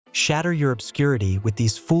Shatter your obscurity with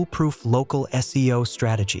these foolproof local SEO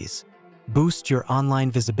strategies. Boost your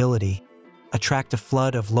online visibility, attract a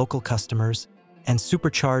flood of local customers, and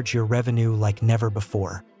supercharge your revenue like never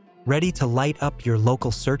before. Ready to light up your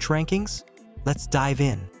local search rankings? Let's dive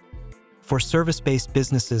in. For service-based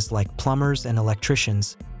businesses like plumbers and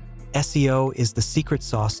electricians, SEO is the secret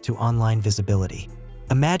sauce to online visibility.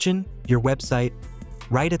 Imagine your website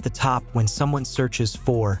right at the top when someone searches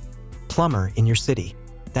for plumber in your city.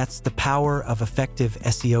 That's the power of effective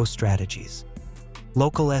SEO strategies.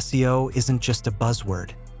 Local SEO isn't just a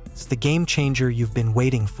buzzword. It's the game changer you've been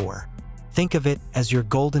waiting for. Think of it as your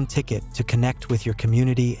golden ticket to connect with your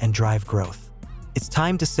community and drive growth. It's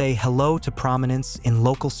time to say hello to prominence in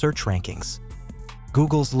local search rankings.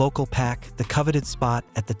 Google's Local Pack, the coveted spot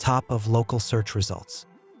at the top of local search results.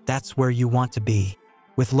 That's where you want to be.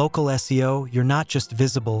 With local SEO, you're not just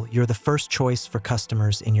visible, you're the first choice for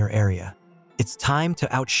customers in your area. It's time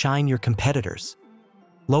to outshine your competitors.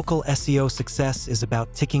 Local SEO success is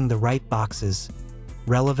about ticking the right boxes: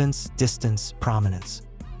 relevance, distance, prominence.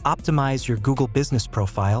 Optimize your Google business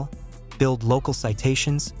profile, build local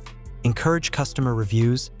citations, encourage customer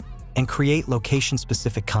reviews, and create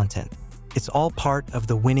location-specific content. It's all part of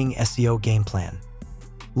the winning SEO game plan.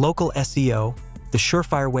 Local SEO, the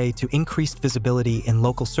surefire way to increased visibility in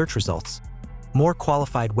local search results, more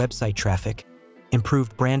qualified website traffic,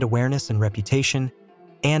 improved brand awareness and reputation,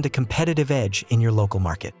 and a competitive edge in your local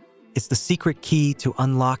market. It's the secret key to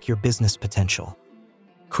unlock your business potential.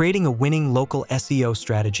 Creating a winning local SEO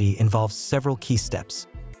strategy involves several key steps.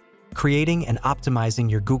 Creating and optimizing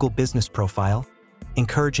your Google business profile,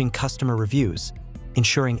 encouraging customer reviews,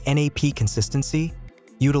 ensuring NAP consistency,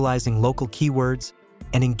 utilizing local keywords,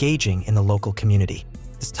 and engaging in the local community.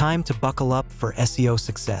 It's time to buckle up for SEO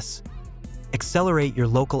success. Accelerate your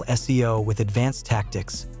local SEO with advanced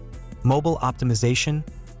tactics: mobile optimization,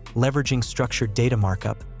 leveraging structured data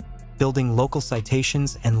markup, building local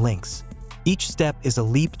citations and links. Each step is a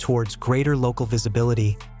leap towards greater local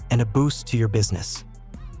visibility and a boost to your business.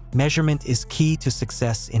 Measurement is key to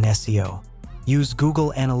success in SEO. Use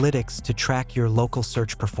Google Analytics to track your local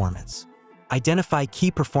search performance. Identify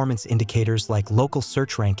key performance indicators like local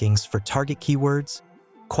search rankings for target keywords,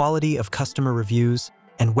 quality of customer reviews,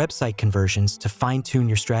 and website conversions to fine-tune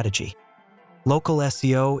your strategy. Local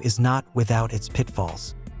SEO is not without its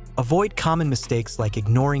pitfalls. Avoid common mistakes like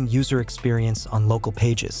ignoring user experience on local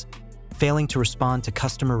pages, failing to respond to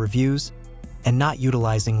customer reviews, and not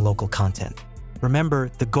utilizing local content.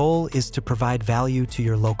 Remember, the goal is to provide value to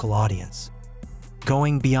your local audience.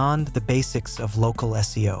 Going beyond the basics of local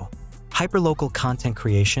SEO. Hyperlocal content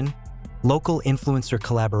creation, local influencer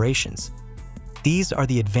collaborations. These are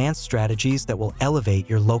the advanced strategies that will elevate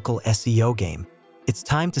your local SEO game. It's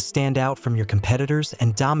time to stand out from your competitors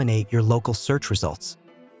and dominate your local search results.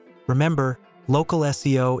 Remember, local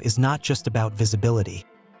SEO is not just about visibility.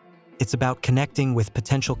 It's about connecting with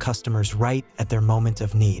potential customers right at their moment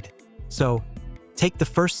of need. So, take the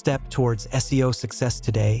first step towards SEO success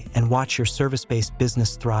today and watch your service-based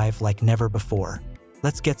business thrive like never before.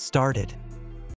 Let's get started.